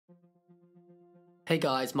Hey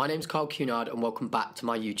guys, my name's Cunard and welcome back to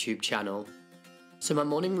my YouTube channel. So my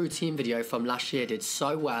morning routine video from last year did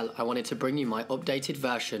so well, I wanted to bring you my updated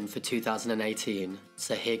version for 2018,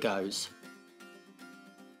 so here goes.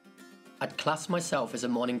 I'd class myself as a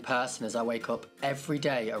morning person as I wake up every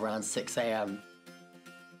day around 6 AM.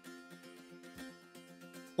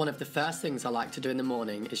 One of the first things I like to do in the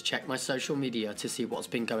morning is check my social media to see what's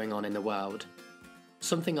been going on in the world.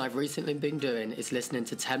 Something I've recently been doing is listening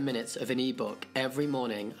to 10 minutes of an ebook every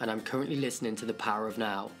morning, and I'm currently listening to The Power of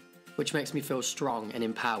Now, which makes me feel strong and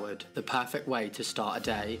empowered, the perfect way to start a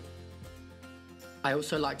day. I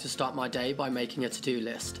also like to start my day by making a to-do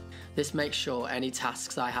list. This makes sure any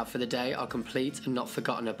tasks I have for the day are complete and not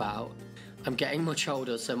forgotten about. I'm getting much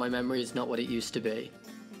older, so my memory is not what it used to be.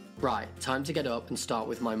 Right, time to get up and start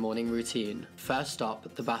with my morning routine. First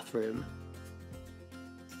stop, the bathroom.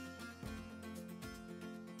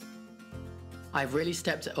 I've really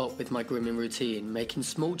stepped it up with my grooming routine. Making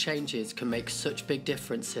small changes can make such big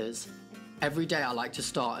differences. Every day I like to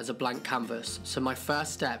start as a blank canvas, so my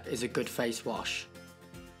first step is a good face wash.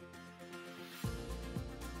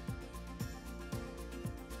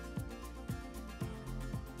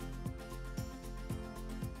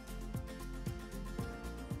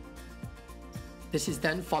 This is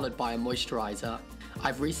then followed by a moisturiser.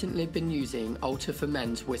 I've recently been using ALTR for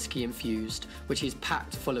Men's Whiskey Infused, which is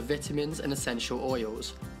packed full of vitamins and essential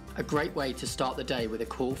oils. A great way to start the day with a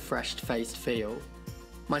cool, fresh-faced feel.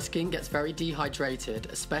 My skin gets very dehydrated,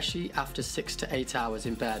 especially after 6 to 8 hours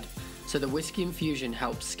in bed, so the whiskey infusion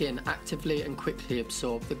helps skin actively and quickly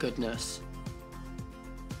absorb the goodness.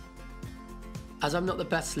 As I'm not the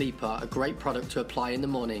best sleeper, a great product to apply in the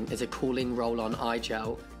morning is a cooling roll-on eye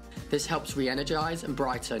gel. This helps re-energise and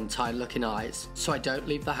brighten tired-looking eyes, so I don't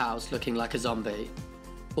leave the house looking like a zombie.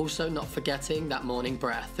 Also, not forgetting that morning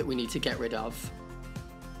breath that we need to get rid of.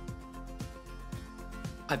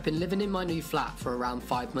 I've been living in my new flat for around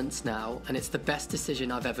 5 months now, and it's the best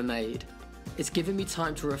decision I've ever made. It's given me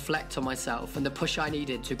time to reflect on myself and the push I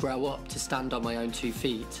needed to grow up to stand on my own 2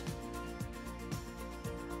 feet.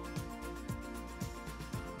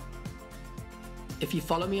 If you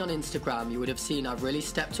follow me on Instagram, you would have seen I've really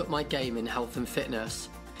stepped up my game in health and fitness.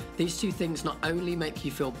 These two things not only make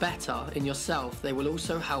you feel better in yourself, they will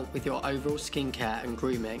also help with your overall skincare and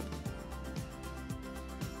grooming.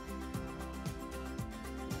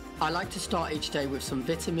 I like to start each day with some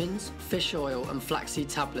vitamins, fish oil and flaxseed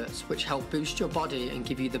tablets, which help boost your body and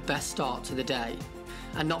give you the best start to the day.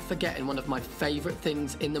 And not forgetting one of my favourite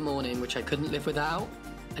things in the morning, which I couldn't live without,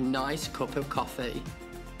 a nice cup of coffee.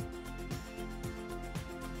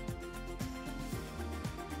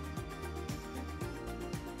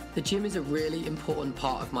 The gym is a really important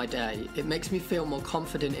part of my day. It makes me feel more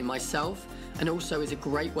confident in myself and also is a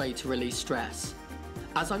great way to release stress.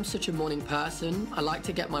 As I'm such a morning person, I like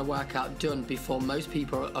to get my workout done before most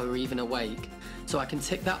people are even awake, so I can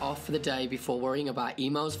tick that off for the day before worrying about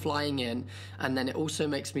emails flying in, and then it also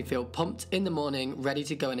makes me feel pumped in the morning, ready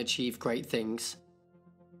to go and achieve great things.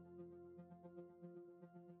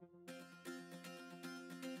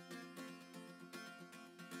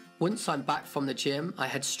 Once I'm back from the gym, I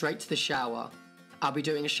head straight to the shower. I'll be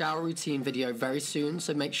doing a shower routine video very soon,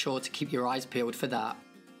 so make sure to keep your eyes peeled for that.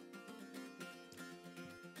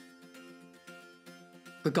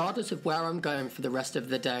 Regardless of where I'm going for the rest of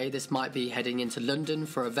the day, this might be heading into London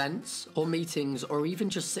for events or meetings or even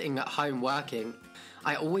just sitting at home working,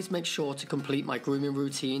 I always make sure to complete my grooming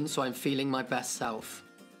routine so I'm feeling my best self.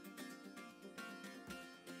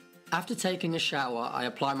 After taking a shower, I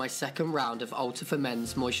apply my second round of ALTR for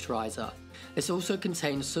Men's moisturiser. This also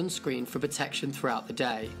contains sunscreen for protection throughout the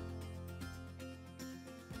day.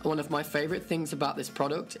 One of my favourite things about this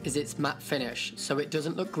product is its matte finish, so it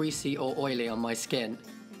doesn't look greasy or oily on my skin.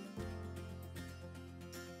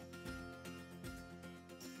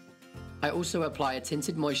 I also apply a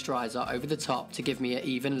tinted moisturiser over the top to give me an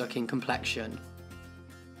even looking complexion.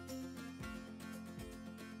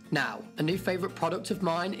 Now, a new favourite product of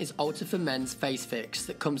mine is ALTR for Men's Face Fix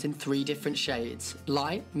that comes in 3 different shades,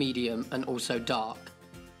 light, medium and also dark.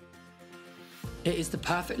 It is the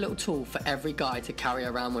perfect little tool for every guy to carry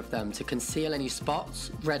around with them to conceal any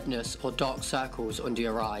spots, redness or dark circles under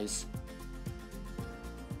your eyes.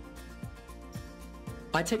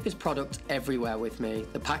 I take this product everywhere with me.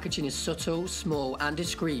 The packaging is subtle, small and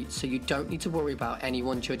discreet, so you don't need to worry about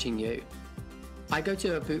anyone judging you. I go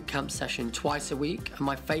to a boot camp session twice a week and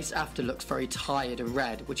my face after looks very tired and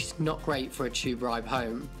red, which is not great for a tube ride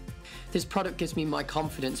home. This product gives me my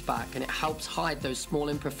confidence back and it helps hide those small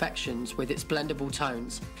imperfections with its blendable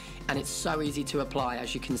tones, and it's so easy to apply,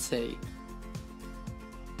 as you can see.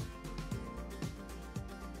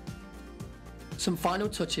 Some final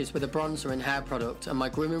touches with a bronzer and hair product, and my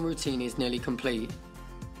grooming routine is nearly complete.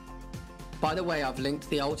 By the way, I've linked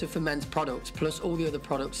the ALTR for Men's products plus all the other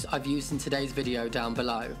products I've used in today's video down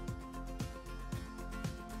below.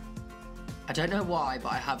 I don't know why,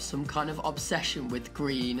 but I have some kind of obsession with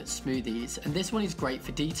green smoothies, and this one is great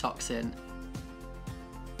for detoxing.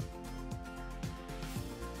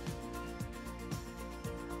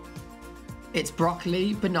 It's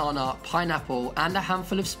broccoli, banana, pineapple and a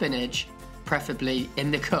handful of spinach, preferably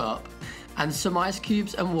in the cup, and some ice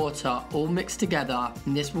cubes and water all mixed together,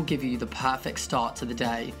 and this will give you the perfect start to the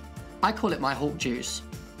day. I call it my Hulk juice.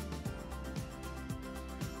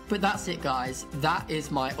 But that's it guys, that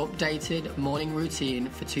is my updated morning routine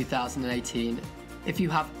for 2018. If you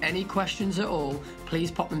have any questions at all,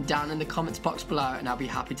 please pop them down in the comments box below and I'll be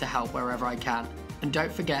happy to help wherever I can. And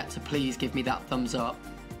don't forget to please give me that thumbs up.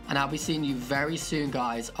 And I'll be seeing you very soon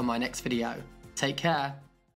guys on my next video. Take care.